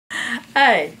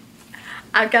Hey,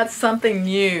 I've got something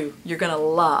new you're going to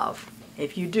love.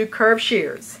 If you do curved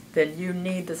shears, then you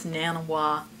need this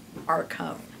Naniwa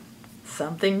Archone.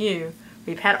 Something new.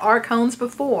 We've had Archones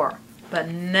before, but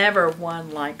never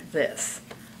one like this.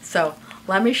 So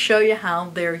let me show you how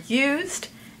they're used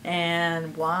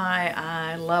and why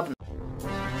I love them.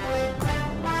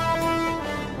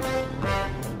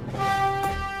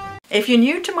 If you're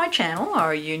new to my channel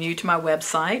or you're new to my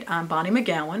website, I'm Bonnie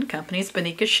Megowan, company's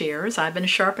Bonika Shears. I've been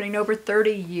sharpening over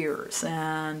 30 years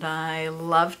and I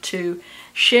love to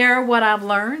share what I've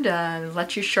learned and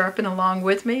let you sharpen along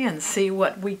with me and see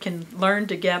what we can learn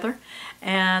together.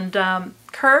 And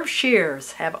curved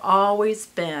shears have always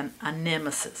been a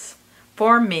nemesis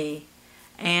for me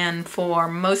and for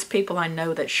most people I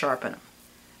know that sharpen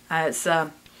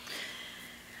them.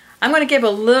 I'm going to give a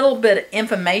little bit of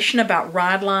information about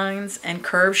ridelines and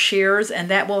curved shears, and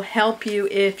that will help you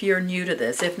if you're new to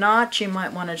this. If not, you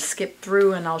might want to skip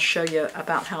through and I'll show you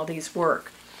about how these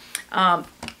work.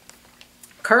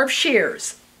 Curved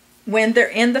shears, when they're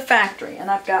in the factory,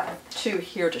 and I've got two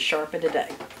here to sharpen today.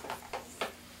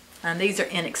 And these are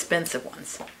inexpensive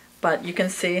ones, but you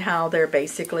can see how they're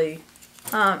basically,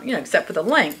 except for the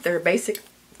length, they're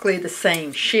basically the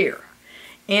same shear.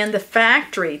 In the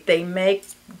factory, they make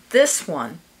this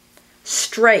one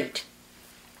straight.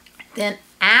 Then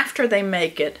after they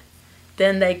make it,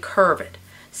 then they curve it.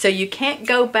 So you can't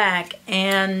go back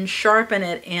and sharpen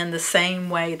it in the same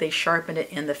way they sharpen it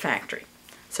in the factory.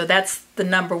 So that's the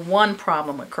 #1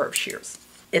 problem with curved shears.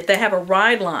 If they have a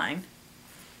rideline,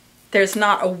 there's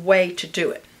not a way to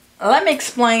do it. Let me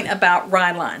explain about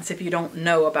ridelines if you don't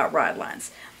know about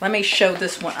ridelines. Let me show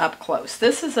this one up close.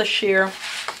 This is a shear.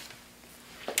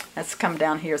 Let's come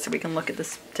down here so we can look at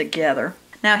this together.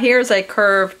 Now here's a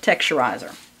curved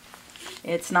texturizer.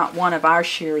 It's not one of our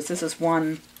shears. This is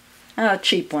one, a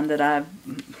cheap one that I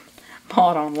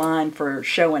bought online for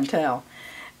show and tell.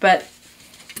 But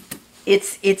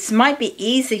it's might be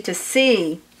easy to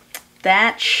see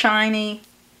that shiny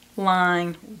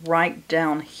line right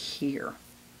down here.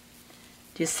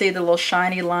 Do you see the little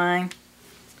shiny line?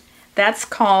 That's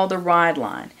called the ride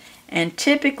line. And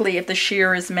typically, if the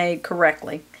shear is made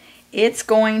correctly, it's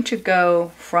going to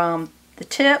go from the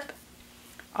tip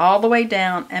all the way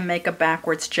down and make a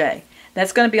backwards J.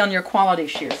 That's going to be on your quality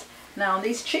shears. Now on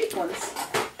these cheap ones,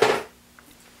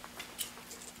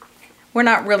 we're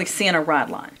not really seeing a ride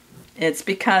line. It's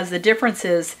because the difference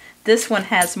is this one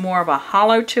has more of a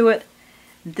hollow to it.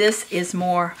 This is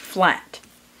more flat.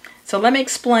 So let me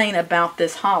explain about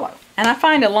this hollow. And I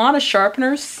find a lot of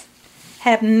sharpeners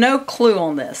have no clue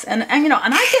on this. And I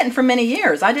didn't for many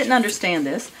years. I didn't understand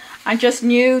this. I just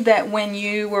knew that when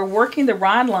you were working the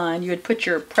ride line, you would put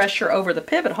your pressure over the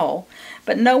pivot hole,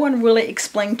 but no one really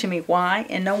explained to me why,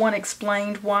 and no one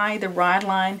explained why the ride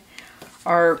line,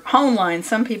 or hone line,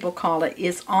 some people call it,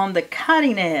 is on the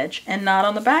cutting edge and not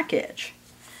on the back edge.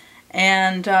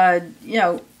 And,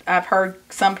 I've heard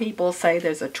some people say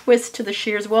there's a twist to the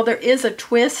shears. Well, there is a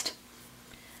twist,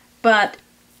 but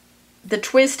the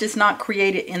twist is not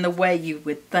created in the way you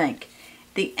would think.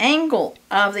 The angle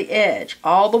of the edge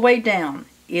all the way down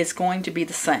is going to be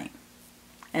the same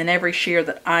in every shear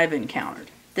that I've encountered.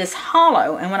 This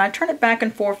hollow, and when I turn it back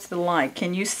and forth to the light,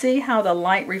 can you see how the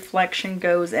light reflection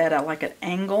goes at like an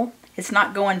angle? It's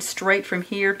not going straight from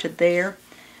here to there,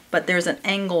 but there's an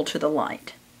angle to the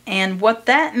light. And what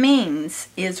that means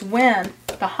is when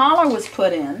the hollow was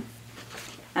put in,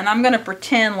 and I'm going to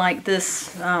pretend like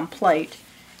this plate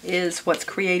is what's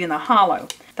creating the hollow.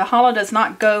 The hollow does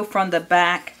not go from the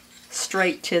back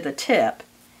straight to the tip.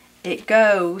 It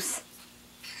goes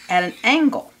at an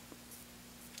angle.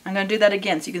 I'm going to do that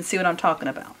again so you can see what I'm talking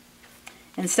about.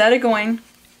 Instead of going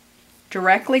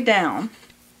directly down,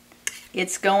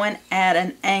 it's going at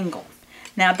an angle.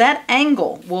 Now that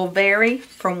angle will vary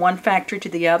from one factory to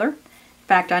the other. In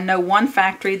fact, I know one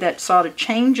factory that sort of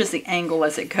changes the angle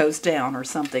as it goes down or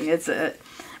something. That's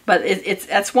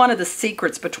one of the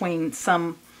secrets between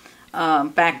some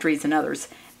factories and others.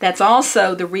 That's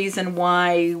also the reason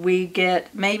why we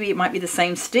get, maybe it might be the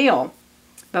same steel,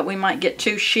 but we might get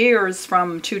two shears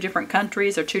from two different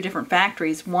countries or two different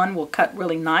factories. One will cut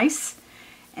really nice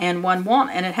and one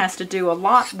won't, and it has to do a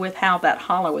lot with how that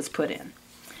hollow is put in.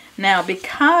 Now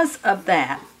because of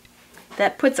that,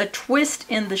 that puts a twist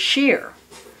in the shear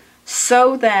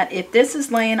so that if this is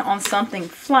laying on something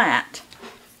flat,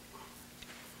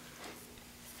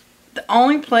 the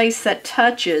only place that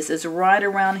touches is right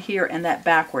around here in that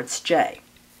backwards J.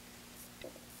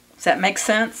 Does that make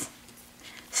sense?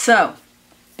 So,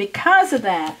 because of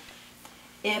that,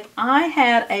 if I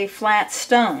had a flat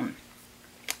stone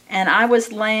and I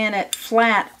was laying it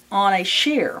flat on a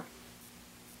shear,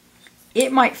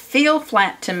 it might feel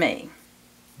flat to me,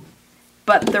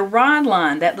 but the ride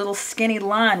line, that little skinny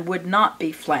line, would not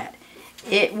be flat.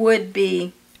 It would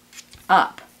be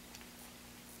up.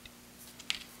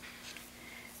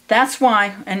 That's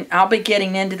why, and I'll be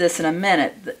getting into this in a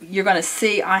minute, you're going to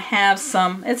see I have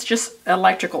some, it's just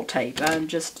electrical tape.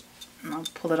 I'll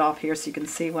pull it off here so you can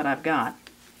see what I've got.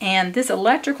 And this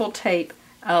electrical tape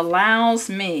allows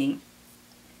me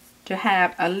to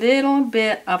have a little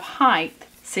bit of height.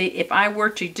 See, if I were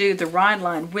to do the ride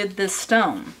line with this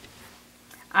stone,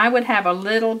 I would have a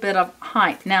little bit of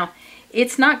height. Now,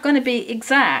 it's not going to be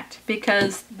exact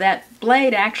because that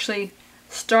blade actually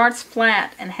starts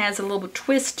flat and has a little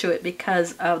twist to it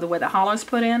because of the way the hollow's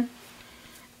put in.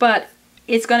 But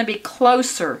it's going to be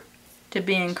closer to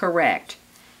being correct,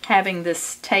 having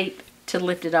this tape to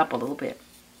lift it up a little bit.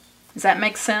 Does that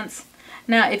make sense?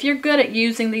 Now, if you're good at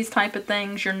using these type of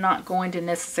things, you're not going to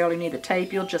necessarily need the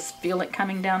tape. You'll just feel it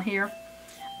coming down here.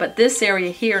 But this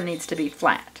area here needs to be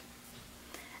flat.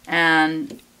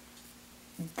 And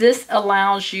this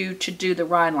allows you to do the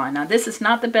ride line. Now, this is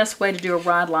not the best way to do a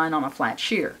ride line on a flat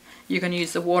shear. You can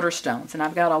use the water stones, and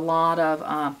I've got a lot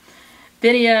of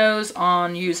videos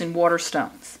on using water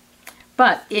stones.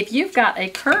 But if you've got a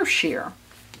curved shear,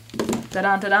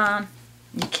 da-dun-da-dun,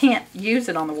 you can't use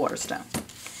it on the water stone.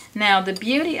 Now, the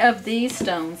beauty of these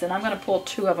stones, and I'm going to pull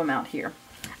two of them out here.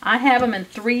 I have them in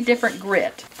 3 different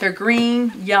grit. They're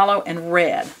green, yellow, and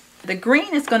red. The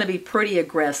green is going to be pretty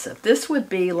aggressive. This would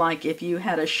be like if you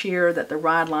had a shear that the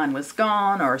ride line was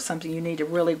gone or something you need to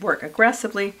really work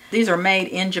aggressively. These are made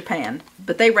in Japan,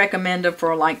 but they recommend them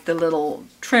for like the little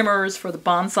trimmers for the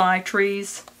bonsai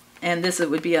trees. And this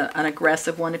would be an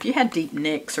aggressive one. If you had deep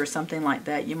nicks or something like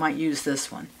that, you might use this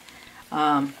one.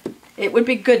 It would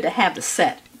be good to have the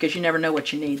set because you never know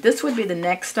what you need. This would be the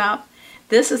next stop.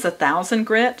 This is 1000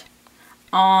 grit.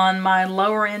 On my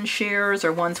lower end shears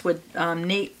or ones with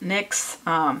neat nicks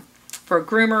for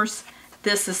groomers,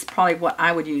 this is probably what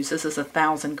I would use. This is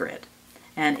 1000 grit,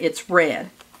 and it's red.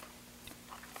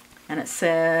 And it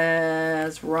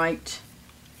says right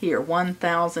here,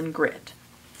 1000 grit.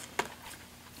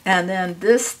 And then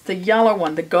this, the yellow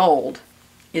one, the gold,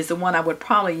 is the one I would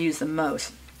probably use the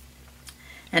most.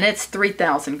 And it's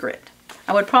 3000 grit.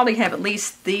 I would probably have at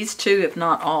least these two, if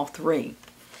not all 3.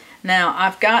 Now,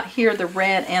 I've got here the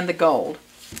red and the gold,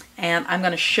 and I'm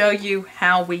going to show you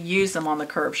how we use them on the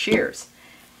curved shears.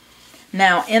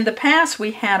 Now, in the past, we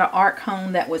had an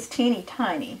Archone that was teeny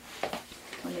tiny.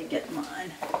 Let me get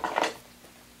mine.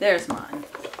 There's mine.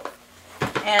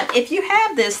 And if you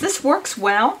have this, this works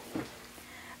well,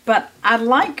 but I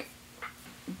like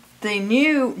the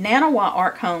new Nanawa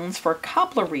Archones for a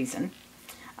couple of reasons.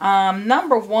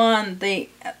 Number one, the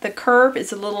curve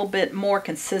is a little bit more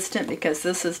consistent because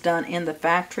this is done in the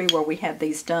factory where we have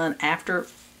these done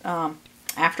afterwards.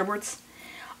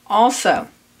 Also,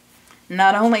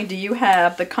 not only do you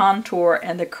have the contour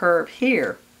and the curve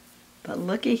here, but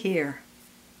looky here,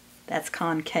 that's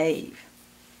concave.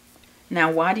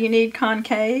 Now, why do you need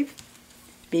concave?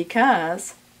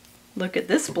 Because look at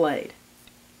this blade.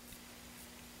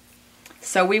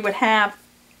 So we would have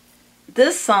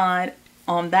this side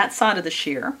on that side of the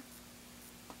shear,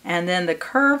 and then the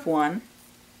curved one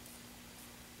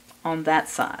on that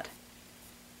side.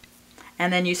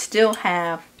 And then you still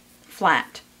have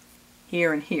flat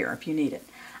here and here if you need it.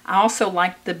 I also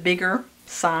like the bigger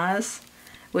size.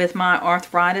 With my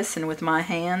arthritis and with my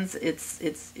hands, it's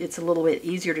a little bit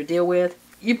easier to deal with.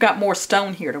 You've got more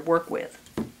stone here to work with.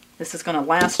 This is going to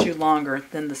last you longer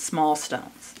than the small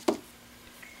stones.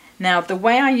 Now, the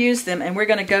way I use them, and we're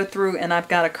going to go through, and I've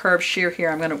got a curved shear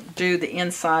here. I'm going to do the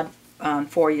inside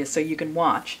for you so you can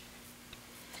watch,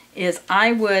 is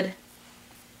I would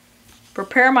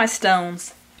prepare my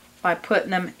stones by putting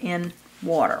them in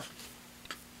water.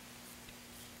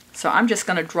 So I'm just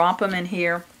going to drop them in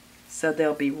here so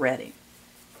they'll be ready.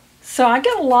 So I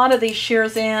get a lot of these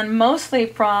shears in, mostly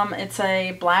from, it's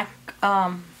a black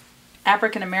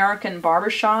African-American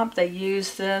barbershop. They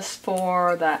use this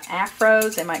for the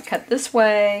afros. They might cut this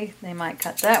way, they might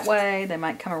cut that way, they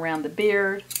might come around the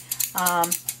beard.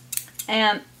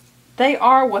 And they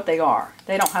are what they are.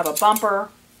 They don't have a bumper,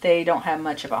 they don't have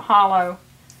much of a hollow.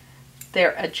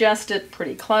 They're adjusted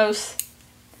pretty close.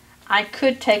 I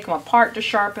could take them apart to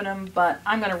sharpen them, but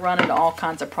I'm going to run into all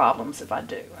kinds of problems if I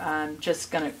do. I'm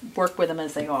just going to work with them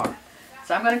as they are.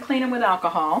 So I'm going to clean them with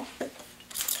alcohol.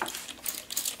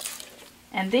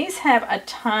 And these have a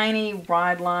tiny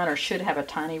ride line, or should have a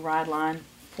tiny ride line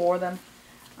for them.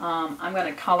 I'm going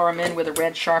to color them in with a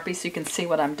red Sharpie so you can see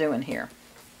what I'm doing here.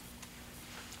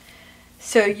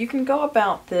 So you can go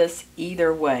about this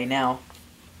either way. Now,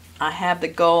 I have the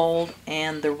gold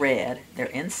and the red. They're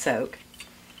in soak.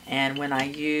 And when I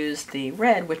use the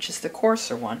red, which is the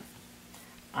coarser one,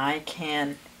 I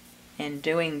can, in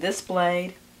doing this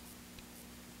blade,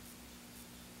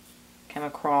 come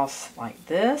across like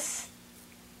this.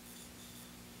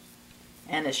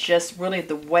 And it's just really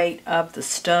the weight of the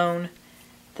stone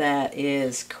that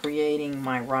is creating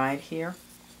my ride here.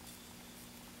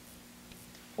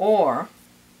 Or,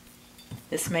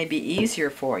 this may be easier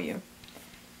for you.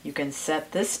 You can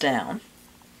set this down,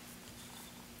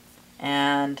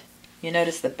 and you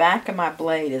notice the back of my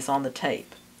blade is on the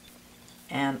tape.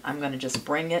 And I'm going to just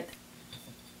bring it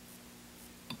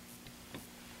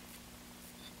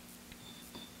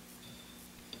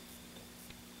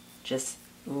just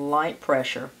light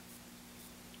pressure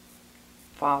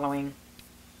following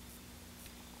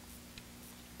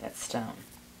that stone.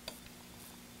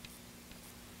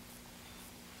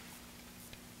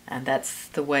 And that's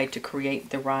the way to create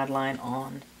the ride line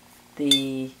on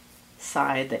the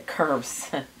side that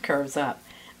curves curves up.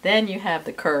 Then you have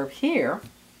the curve here.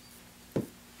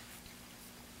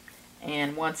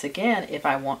 And once again, if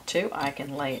I want to, I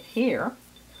can lay it here.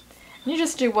 You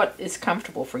just do what is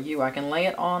comfortable for you. I can lay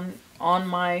it on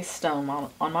my stone,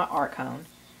 on my Archone,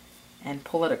 and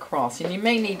pull it across. And you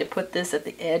may need to put this at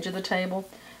the edge of the table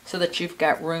so that you've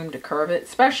got room to curve it,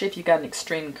 especially if you've got an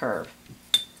extreme curve.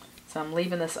 So I'm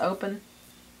leaving this open,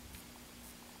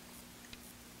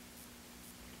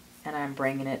 and I'm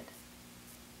bringing it.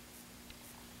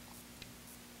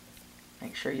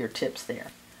 Make sure your tip's there.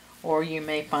 Or you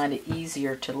may find it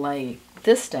easier to lay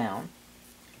this down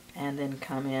and then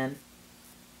come in.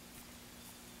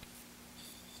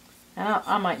 And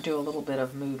I might do a little bit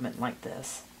of movement like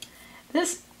this.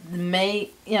 This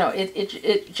may, you know,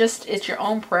 it's your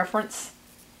own preference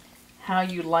how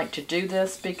you like to do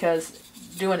this, because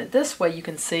doing it this way you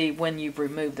can see when you've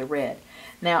removed the red.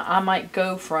 Now I might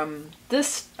go from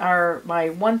this, my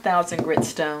 1000 grit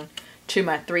stone, to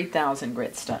my 3000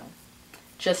 grit stone,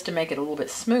 just to make it a little bit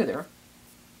smoother.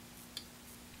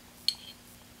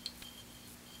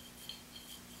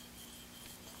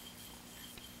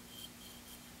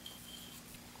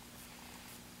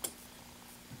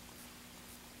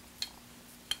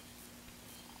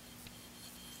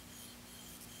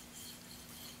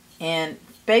 And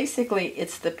basically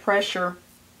it's the pressure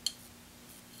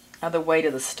of the weight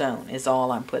of the stone is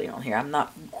all I'm putting on here. I'm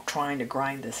not trying to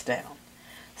grind this down.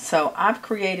 So I've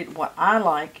created what I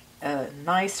like, a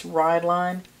nice ride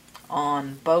line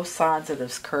on both sides of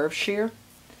this curved shear.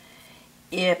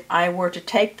 If I were to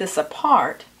take this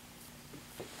apart,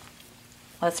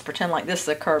 let's pretend like this is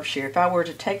a curved shear. If I were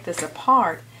to take this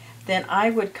apart, then I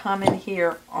would come in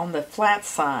here on the flat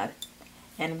side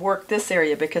and work this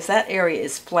area, because that area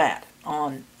is flat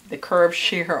on the curved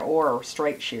shear or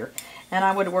straight shear. And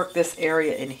I would work this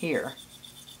area in here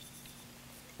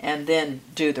and then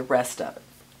do the rest of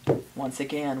it once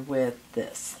again with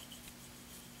this.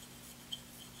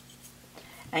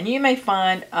 And you may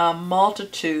find a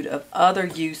multitude of other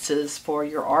uses for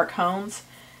your Archones,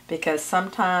 because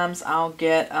sometimes I'll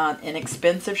get an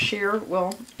inexpensive shear,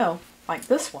 well, you know, like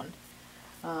this one.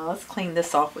 Let's clean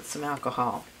this off with some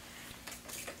alcohol.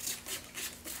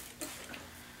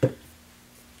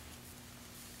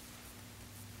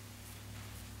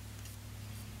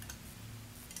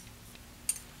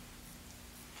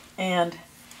 And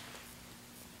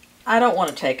I don't want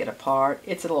to take it apart.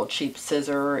 It's a little cheap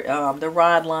scissor. The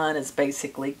ride line is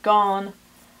basically gone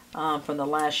from the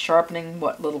last sharpening,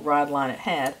 what little ride line it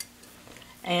had.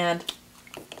 And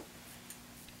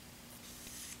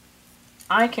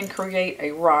I can create a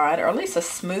ride, or at least a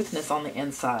smoothness on the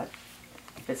inside,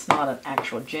 if it's not an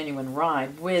actual genuine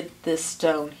ride, with this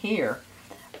stone here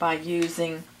by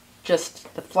using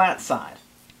just the flat side.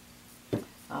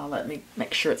 Let me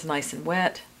make sure it's nice and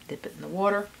wet. Dip it in the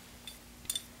water,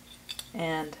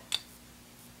 and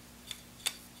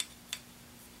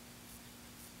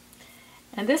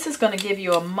this is going to give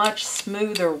you a much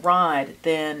smoother ride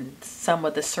than some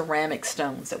of the ceramic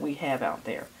stones that we have out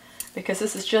there, because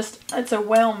this is just, it's a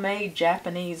well-made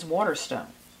Japanese water stone.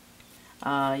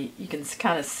 You can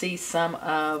kind of see some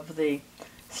of the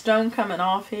stone coming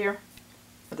off here.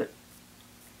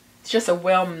 It's just a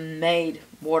well-made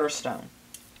water stone.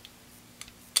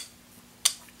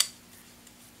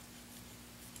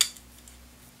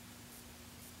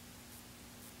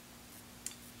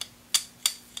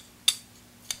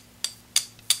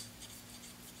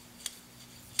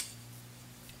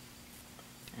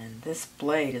 And this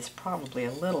blade is probably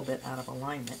a little bit out of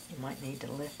alignment. You might need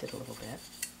to lift it a little bit.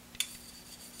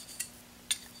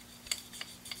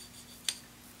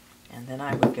 And then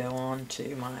I would go on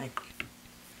to my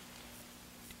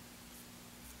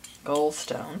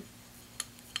goldstone,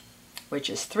 which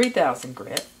is 3000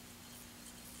 grit.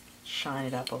 Shine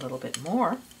it up a little bit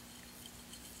more.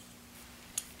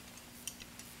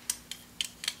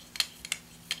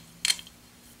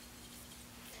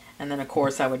 And then of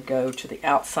course I would go to the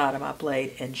outside of my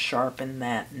blade and sharpen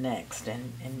that next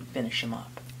and finish them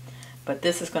up. But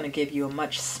this is going to give you a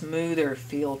much smoother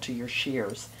feel to your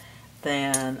shears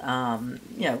than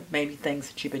you know, maybe things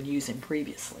that you've been using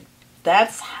previously.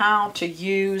 That's how to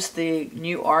use the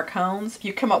new Archones. If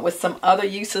you come up with some other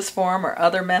uses for them or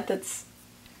other methods,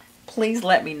 please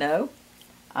let me know.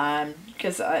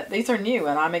 Because these are new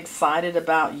and I'm excited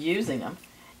about using them.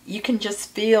 You can just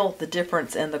feel the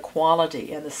difference in the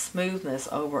quality and the smoothness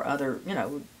over other, you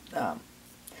know,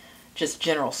 just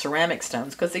general ceramic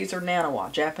stones, because these are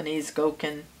Nanawa, Japanese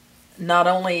Goken. Not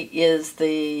only is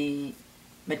the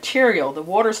material, the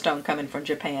water stone, coming from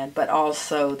Japan, but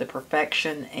also the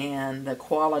perfection and the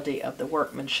quality of the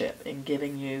workmanship in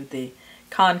giving you the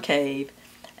concave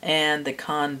and the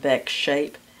convex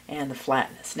shape and the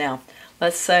flatness. Now,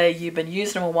 let's say you've been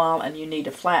using them a while and you need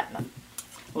to flatten them.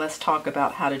 Let's talk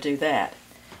about how to do that.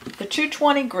 The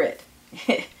 220 grit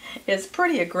is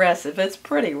pretty aggressive. It's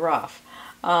pretty rough.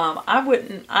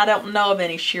 I don't know of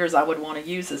any shears I would want to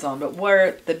use this on, but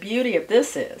where the beauty of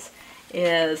this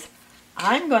is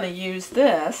I'm going to use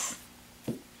this,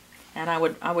 and I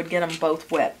would get them both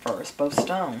wet first, both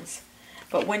stones.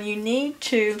 But when you need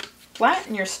to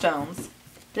flatten your stones,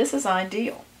 this is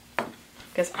ideal,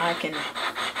 because I can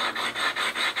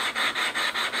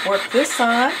work this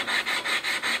side,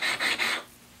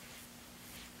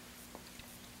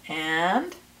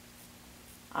 and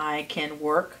I can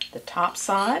work the top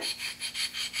side.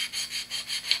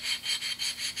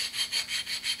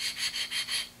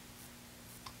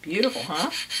 Beautiful,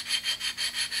 huh?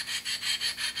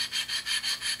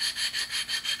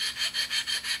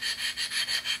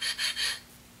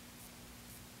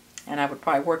 And I would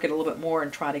probably work it a little bit more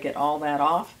and try to get all that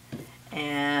off.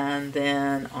 And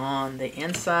then on the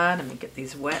inside, let me get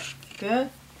these wet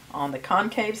good. On the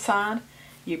concave side,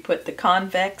 you put the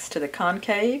convex to the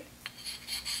concave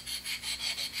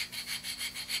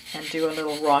and do a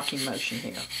little rocking motion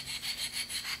here.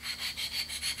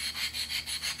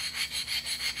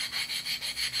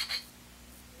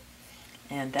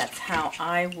 And that's how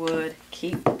I would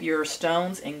keep your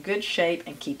stones in good shape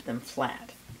and keep them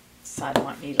flat. This side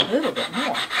might need a little bit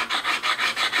more.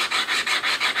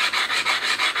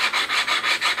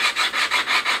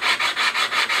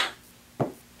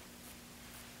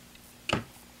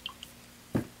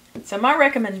 So my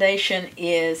recommendation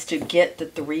is to get the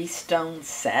 3 stone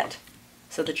set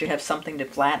so that you have something to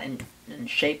flatten and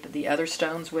shape the other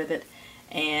stones with it.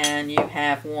 And you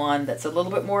have one that's a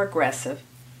little bit more aggressive.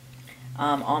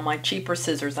 On my cheaper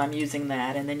scissors I'm using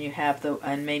that, and then you have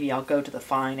and maybe I'll go to the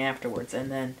fine afterwards,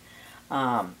 and then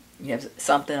you have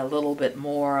something a little bit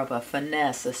more of a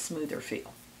finesse, a smoother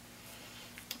feel.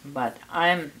 But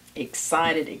I'm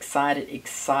excited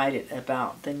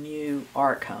about the new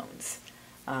Archones.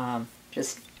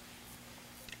 Just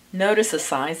notice the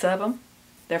size of them.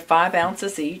 They're 5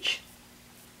 ounces each,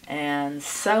 and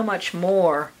so much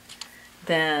more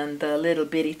than the little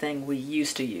bitty thing we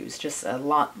used to use. Just a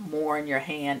lot more in your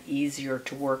hand, easier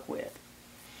to work with.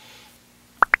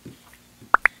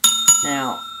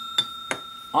 Now,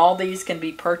 all these can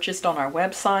be purchased on our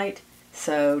website,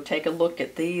 so take a look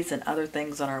at these and other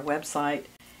things on our website,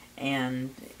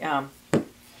 and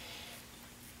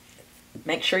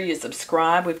make sure you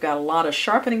subscribe. We've got a lot of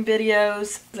sharpening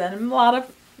videos and a lot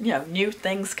of new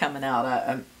things coming out.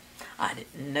 I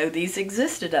didn't know these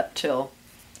existed up till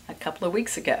a couple of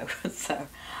weeks ago. So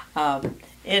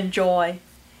enjoy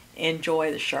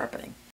the sharpening.